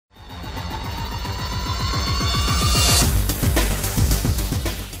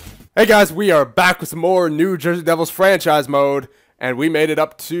Hey guys, we are back with some more New Jersey Devils franchise mode, and we made it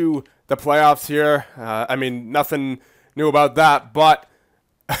up to the playoffs here. I mean, nothing new about that, but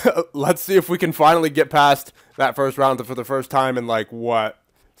let's see if we can finally get past that first round for the first time in like what,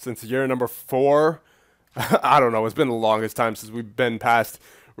 since year number 4? I don't know. It's been the longest time since we've been past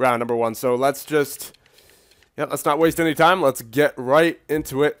round number 1. So let's just, let's not waste any time. Let's get right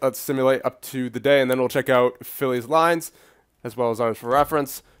into it. Let's simulate up to the day, and then we'll check out Philly's lines as well as ours for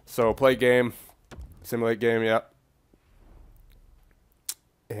reference. So play game, simulate game,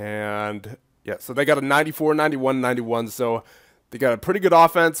 And so they got a 94, 91, 91. So they got a pretty good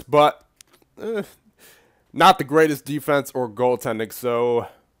offense, but not the greatest defense or goaltending. So I'm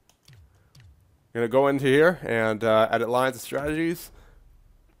going to go into here and edit lines and strategies.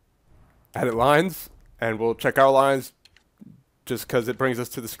 Edit lines, and we'll check our lines just because it brings us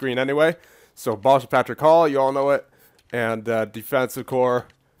to the screen anyway. So Bosch Patrick Hall, you all know it. And defensive core.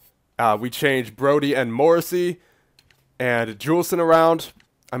 We changed Brody and Morrissey and Juleson around.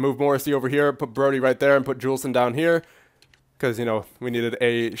 I moved Morrissey over here, put Brody right there, and put Juleson down here because, you know, we needed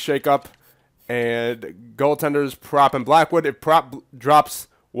a shake-up. And goaltenders, Prop and Blackwood. If Prop drops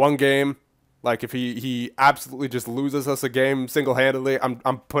one game, like if he absolutely just loses us a game single-handedly, I'm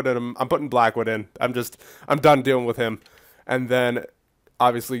putting Blackwood in. I'm done dealing with him. And then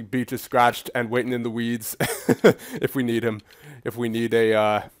obviously Beach is scratched and waiting in the weeds if we need him. If we need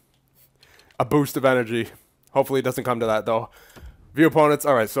a boost of energy. Hopefully it doesn't come to that, though. View opponents.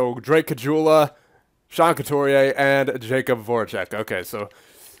 All right, so Drake Kajula, Sean Couturier, and Jacob Voracek. Okay, so,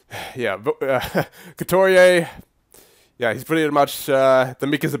 yeah. Couturier, yeah, he's pretty much the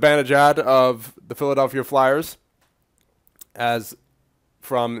Mika Zibanejad of the Philadelphia Flyers as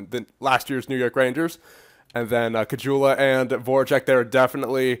from the last year's New York Rangers. And then Kajula and Voracek, they're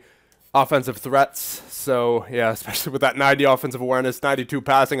definitely offensive threats. So, yeah, especially with that 90 offensive awareness, 92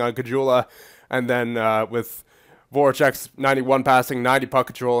 passing on Kajula, and then with Voracek's 91 passing, 90 puck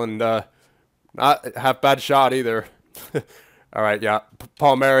control, and not half bad shot either. All right, yeah.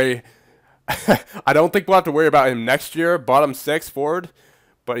 Paul Mary, I don't think we'll have to worry about him next year. Bottom 6 forward,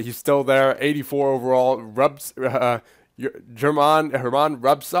 but he's still there. 84 overall. Herman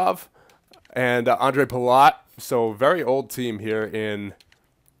Rubtsov and Andre Palat. So, very old team here in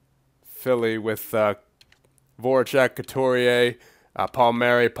Philly with Voracek, Couturier, Paul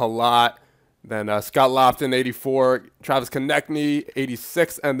Mary, Palat, then Scott Lofton, 84, Travis Konechny,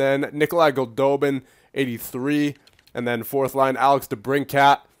 86, and then Nikolai Goldobin, 83, and then fourth line, Alex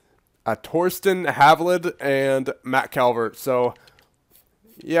DeBrincat, Torsten Havlid, and Matt Calvert. So,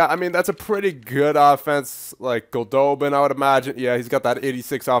 yeah, I mean, that's a pretty good offense. Like Goldobin, I would imagine. Yeah, he's got that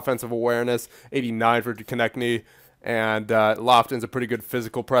 86 offensive awareness, 89 for Konechny, and Lofton's a pretty good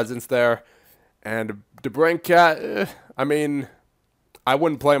physical presence there. And DeBrincat, I mean, I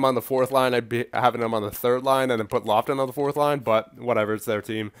wouldn't play him on the fourth line. I'd be having him on the third line and then put Lofton on the fourth line. But whatever, it's their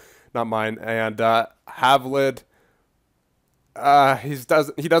team, not mine. And Havlid,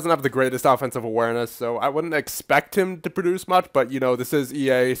 he doesn't have the greatest offensive awareness, so I wouldn't expect him to produce much. But you know, this is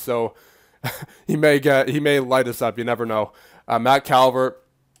EA, so he may light us up. You never know. Matt Calvert,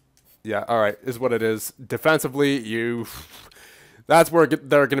 yeah, all right, is what it is. Defensively, that's where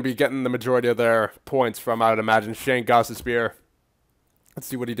they're going to be getting the majority of their points from, I would imagine. Shane Gostisbehere. Let's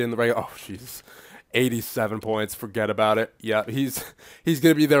see what he did in the regular. Oh, jeez. 87 points. Forget about it. Yeah, he's going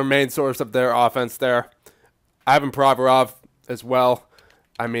to be their main source of their offense there. Ivan Provorov as well.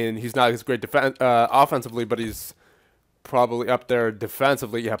 I mean, he's not as great offensively, but he's probably up there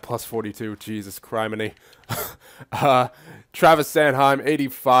defensively. Yeah, plus 42. Jesus criminy. Travis Sanheim,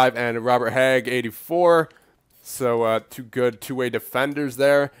 85, and Robert Hagg, 84. So two good two-way defenders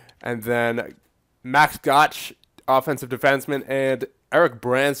there. And then Max Gotch, offensive defenseman, and Eric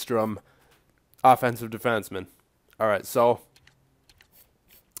Brandstrom, offensive defenseman. All right, so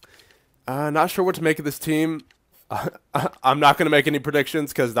not sure what to make of this team. I'm not going to make any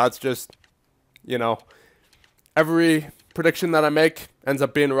predictions because that's just, you know, every prediction that I make ends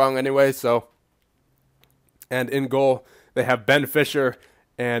up being wrong anyway. So, and in goal, they have Ben Fisher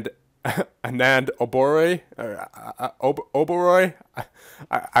and Anand Oboroy. Oboroy?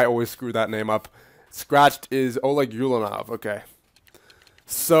 I always screw that name up. Scratched is Oleg Yulanov. Okay.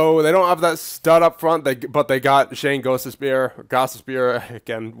 So they don't have that stud up front, but they got Shane Gostisbehere,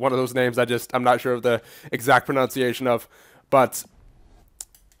 again, one of those names I'm not sure of the exact pronunciation of, but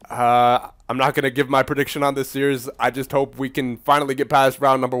I'm not going to give my prediction on this series. I just hope we can finally get past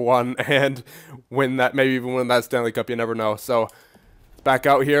round number 1 and win that, maybe even win that Stanley Cup. You never know. So back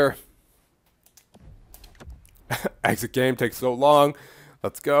out here. Exit game takes so long.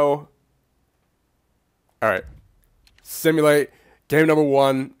 Let's go. All right. Simulate. Game number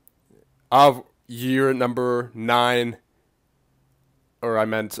 1. of year number 9. Or I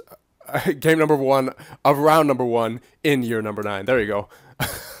meant game number 1 of round number 1 in year number 9. There you go.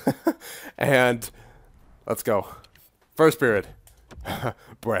 And let's go. First period.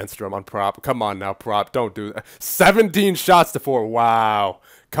 Brandstrom on prop. Come on now, prop. Don't do that. 17 shots to 4. Wow.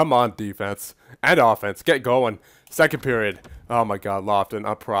 Come on, defense. And offense. Get going. Second period. Oh, my God. Lofton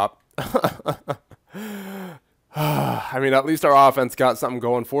on prop. I mean, at least our offense got something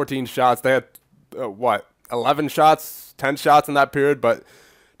going. 14 shots. They had, what, 11 shots? 10 shots in that period, but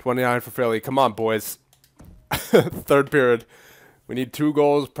 29 for Philly. Come on, boys. Third period. We need 2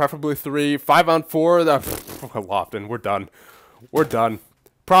 goals, preferably 3. 5 on 4. Lofton, we're done. We're done.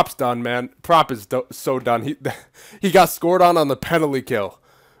 Prop's done, man. Prop is so done. He got scored on the penalty kill.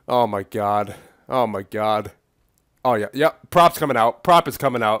 Oh, my God. Oh, my God. Oh, yeah. Yep. Prop's coming out. Prop is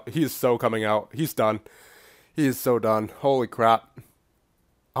coming out. He is so coming out. He's done. He is so done. Holy crap.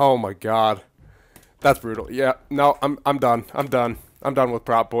 Oh, my God. That's brutal. Yeah. No, I'm done. I'm done. I'm done with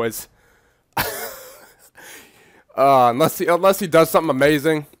prop, boys. Unless he does something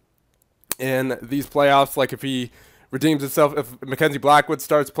amazing in these playoffs, like if he redeems himself, if Mackenzie Blackwood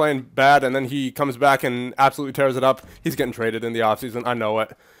starts playing bad and then he comes back and absolutely tears it up, he's getting traded in the offseason. I know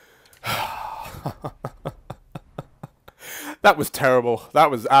it. That was terrible. That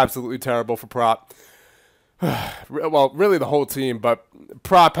was absolutely terrible for prop. Well, really the whole team, but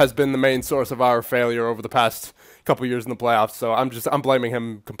prop has been the main source of our failure over the past couple years in the playoffs. So I'm blaming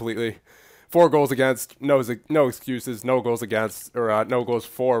him completely. 4 goals against, no excuses, no goals against, or no goals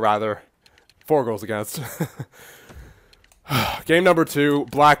for rather, 4 goals against. Game number 2,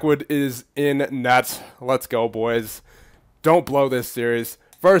 Blackwood is in net. Let's go, boys. Don't blow this series.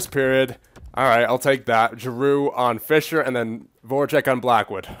 First period. All right, I'll take that. Giroux on Fisher, and then Voracek on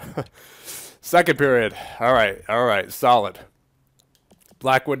Blackwood. Second period. All right, solid.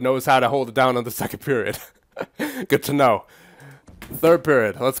 Blackwood knows how to hold it down in the second period. Good to know. Third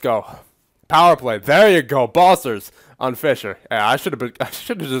period. Let's go. Power play. There you go. Balsers on Fisher. Yeah, I should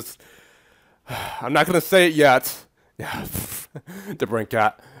have just. I'm not gonna say it yet. Yeah,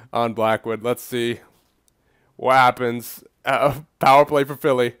 DeBrincat on Blackwood. Let's see what happens. Power play for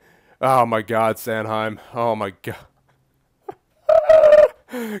Philly. Oh my God, Sanheim. Oh my God.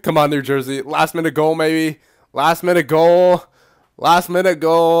 Come on, New Jersey. Last minute goal, maybe. Last minute goal. Last minute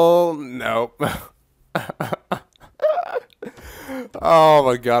goal. Nope. Oh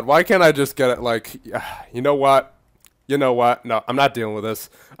my God. Why can't I just get it? Like, you know what? You know what? No, I'm not dealing with this.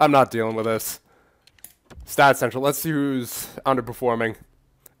 I'm not dealing with this. Stat Central. Let's see who's underperforming.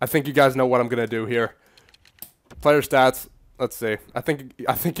 I think you guys know what I'm gonna do here. Player stats. Let's see. I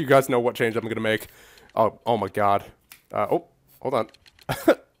think you guys know what change I'm gonna make. Oh my God. Oh, hold on.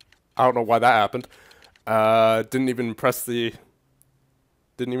 I don't know why that happened. Didn't even press L2.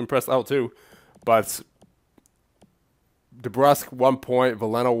 But DeBrusque 1 point,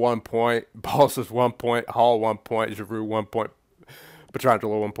 Valeno 1 point, Balsers 1 point, Hall 1 point, Giroux 1 point,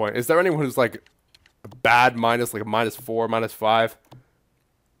 Pietrangelo 1 point. Is there anyone who's like a bad minus, like a -4, -5?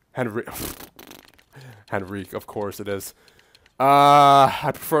 Henrique, of course it is.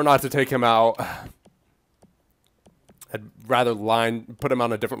 I prefer not to take him out. I'd rather put him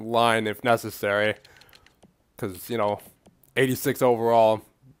on a different line if necessary. Because, you know, 86 overall,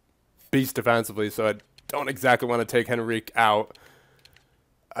 beast defensively, so I don't exactly want to take Henrique out.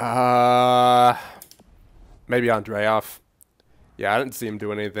 Maybe Andreoff. Yeah, I didn't see him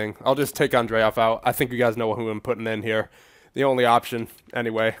doing anything. I'll just take Andreoff out. I think you guys know who I'm putting in here. The only option,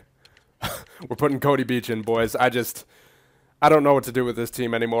 anyway. We're putting Cody Beach in, boys. I don't know what to do with this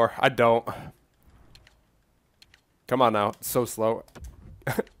team anymore. I don't. Come on now. It's so slow.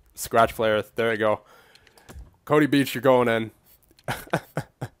 Scratch player. There you go. Cody Beach, you're going in.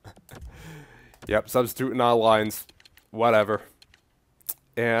 Yep, substituting all lines. Whatever.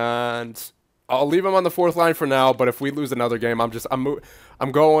 And I'll leave him on the 4th line for now, but if we lose another game, I'm putting him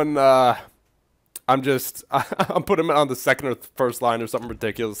on the 2nd or 1st line or something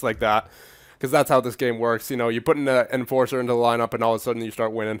ridiculous like that. Because that's how this game works. You know, you put an enforcer into the lineup and all of a sudden you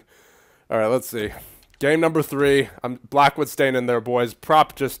start winning. All right, let's see. Game number 3. Blackwood staying in there, boys.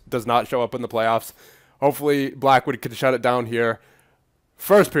 Prop just does not show up in the playoffs. Hopefully Blackwood can shut it down here.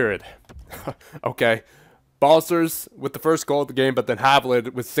 First period. Okay. Balsers with the first goal of the game, but then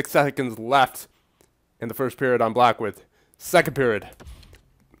Havlid with 6 seconds left in the first period on Blackwood. Second period.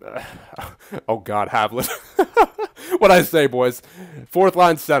 Oh, God, Havlid. What'd I say, boys? 4th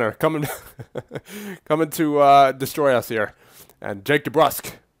line center coming to destroy us here. And Jake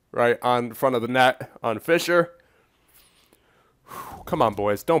DeBrusque right on front of the net on Fisher. Come on,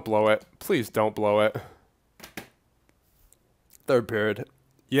 boys. Don't blow it. Please don't blow it. Third period.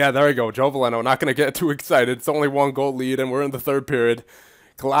 Yeah, there we go. Joe Valeno. Not going to get too excited. It's only 1-goal lead, and we're in the third period.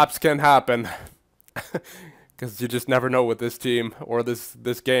 Collapse can happen. Because you just never know with this team, or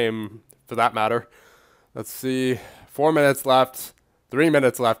this game, for that matter. Let's see. 4 minutes left. 3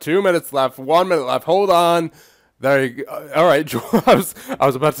 minutes left. 2 minutes left. 1 minute left. Hold on. There you go. All right. I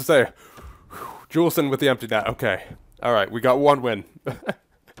was about to say, Juleson with the empty net. Okay. All right. We got 1 win.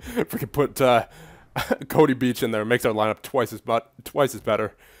 If we could put Cody Beach in there, makes our lineup twice as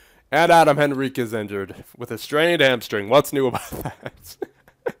better. And Adam Henrique is injured with a strained hamstring. What's new about that?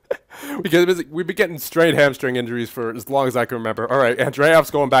 We've been getting strained hamstring injuries for as long as I can remember. All right,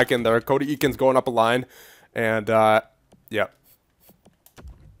 Andreev's going back in there. Cody Eakin's going up a line. And, yeah.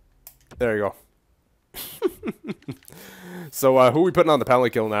 There you go. So, who are we putting on the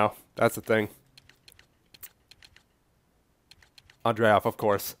penalty kill now? That's the thing. Andreev, of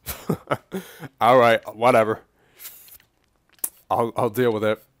course. All right, whatever. I'll deal with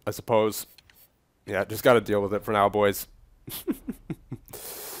it, I suppose. Yeah, just got to deal with it for now, boys.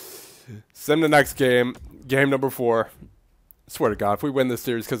 Sim the next game. Game number 4. I swear to God, if we win this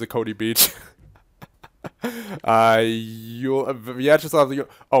series because of Cody Beach. Vyacheslav.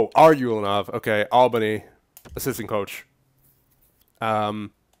 Oh, R. Ulanov. Okay, Albany, assistant coach. Okay,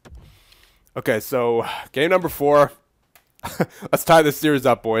 so game number 4. Let's tie this series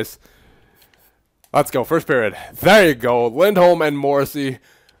up, boys. Let's go. First period. There you go. Lindholm and Morrissey.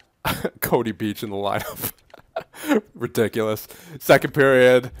 Cody Beach in the lineup. Ridiculous. Second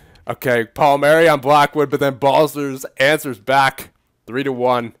period. Okay, Palmieri on Blackwood, but then Balsers answers back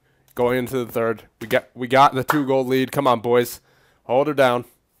 3-1 going into the third. We got the 2-goal lead. Come on, boys. Hold her down.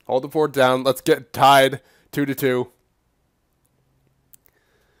 Hold the fort down. Let's get tied 2-2.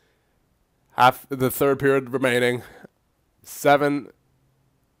 Half the third period remaining. 7,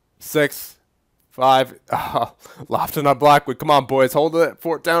 6, 5. Oh, Lofton on Blackwood. Come on, boys. Hold the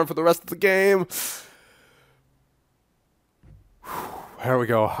fort down for the rest of the game. Here we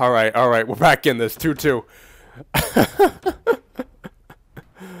go. All right. We're back in this. 2-2.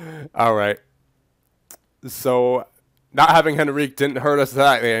 All right. So, not having Henrique didn't hurt us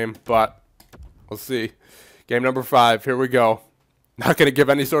that game, but we'll see. Game number 5. Here we go. Not going to give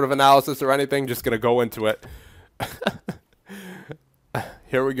any sort of analysis or anything. Just going to go into it.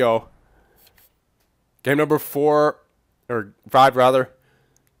 Here we go. Game number 4, or 5 rather.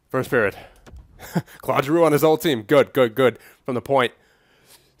 First period. Claude Giroux on his old team. Good. From the point.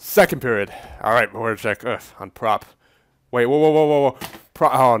 Second period. All right, we're check on prop. Wait, whoa.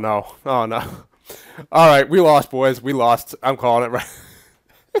 Oh no. All right, we lost, boys. We lost. I'm calling it right.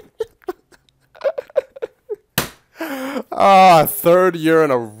 Third year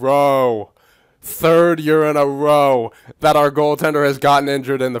in a row. That our goaltender has gotten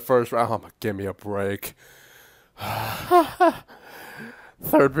injured in the first round. Oh, give me a break.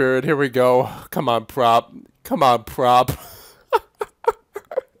 Third period. Here we go. Come on, prop.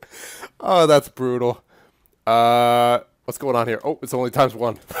 Oh, that's brutal. What's going on here? Oh, it's only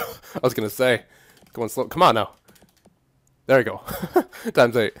 ×1. I was going to say. Going slow. Come on now. There you go.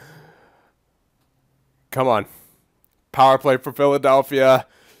 ×8. Come on. Power play for Philadelphia.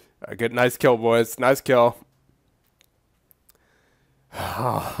 Good, nice kill, boys. Nice kill.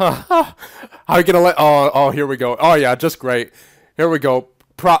 How are you going to let... Oh, here we go. Oh, yeah, just great. Here we go.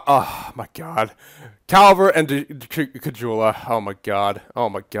 Oh, my God. Calvert and Kajula. Oh,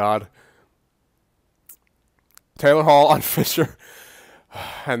 my God. Taylor Hall on Fisher.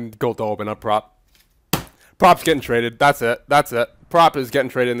 And Goldobin on prop. Prop's getting traded. That's it. Prop is getting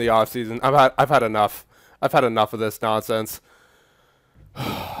traded in the offseason. I've had enough. I've had enough of this nonsense.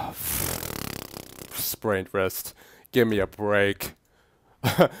 Sprained wrist. Give me a break.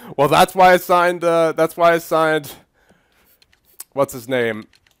 Well, that's why I signed. What's his name?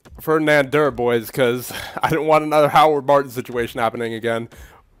 Ferdinand Durr, boys, because I didn't want another Howard Martin situation happening again.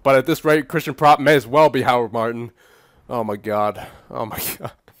 But at this rate, Christian Prop may as well be Howard Martin. Oh my God.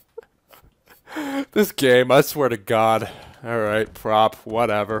 This game, I swear to God. All right, Prop,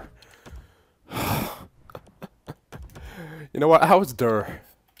 whatever. You know what? How is Durr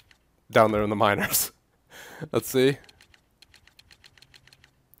down there in the minors? Let's see.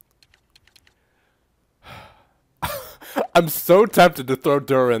 I'm so tempted to throw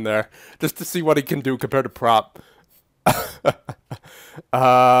Durr in there just to see what he can do compared to Prop.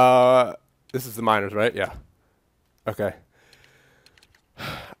 This is the minors, right? Yeah. Okay.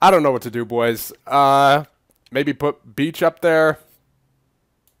 I don't know what to do, boys. Maybe put Beach up there.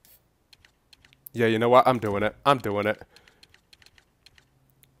 Yeah, you know what? I'm doing it.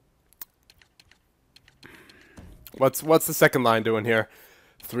 What's the second line doing here?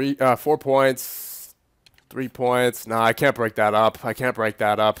 4 points. 3 points. Nah, I can't break that up. I can't break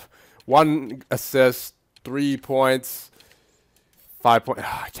that up. 1 assist, 3 points, 5 points.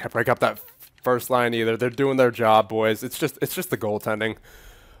 I can't break up that first line either. They're doing their job, boys. It's just the goaltending.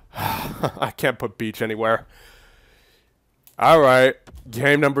 I can't put Beach anywhere. All right,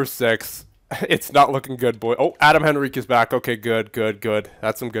 game number 6. It's not looking good, boy. Oh, Adam Henrique is back. Okay, good, good, good.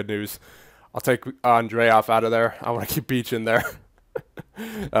 That's some good news. I'll take Andreoff out of there. I want to keep Beach in there.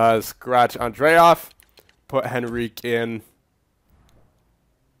 Scratch Andreoff. Put Henrique in.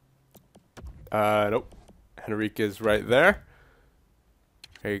 Nope. Henrique is right there.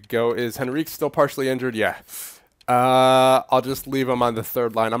 There you go. Is Henrique still partially injured? Yeah. I'll just leave him on the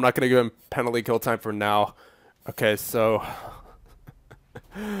third line. I'm not going to give him penalty kill time for now. Okay, so...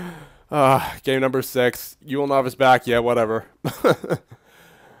 game number 6. Yulinov is back. Yeah, whatever.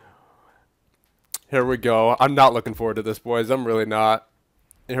 Here we go. I'm not looking forward to this, boys. I'm really not.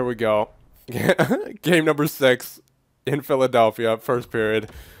 Here we go. Game number 6 in Philadelphia, first period.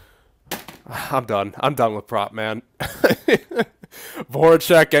 I'm done. I'm done with prop, man.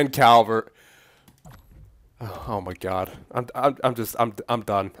 Voracek and Calvert. Oh my God. I'm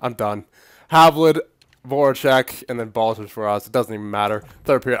done. I'm done. Havlin, Voracek, and then Balters for us. It doesn't even matter.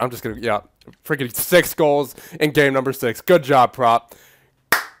 Third period. I'm just gonna freaking 6 goals in game number 6. Good job, prop.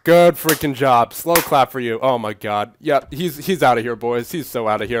 Good freaking job. Slow clap for you. Oh my God. Yeah, he's out of here, boys. He's so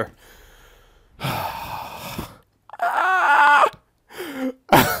out of here.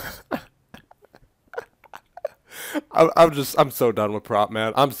 I'm so done with prop,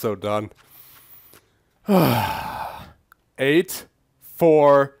 man. I'm so done. 8,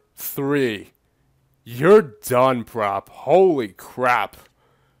 4, 3. You're done, prop. Holy crap.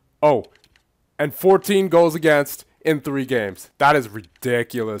 Oh, and 14 goals against in 3 games. That is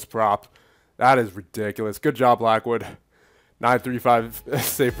ridiculous, prop. That is ridiculous. Good job, Blackwood. 935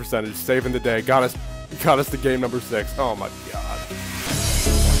 save percentage. Saving the day. Got us to game number 6. Oh, my God.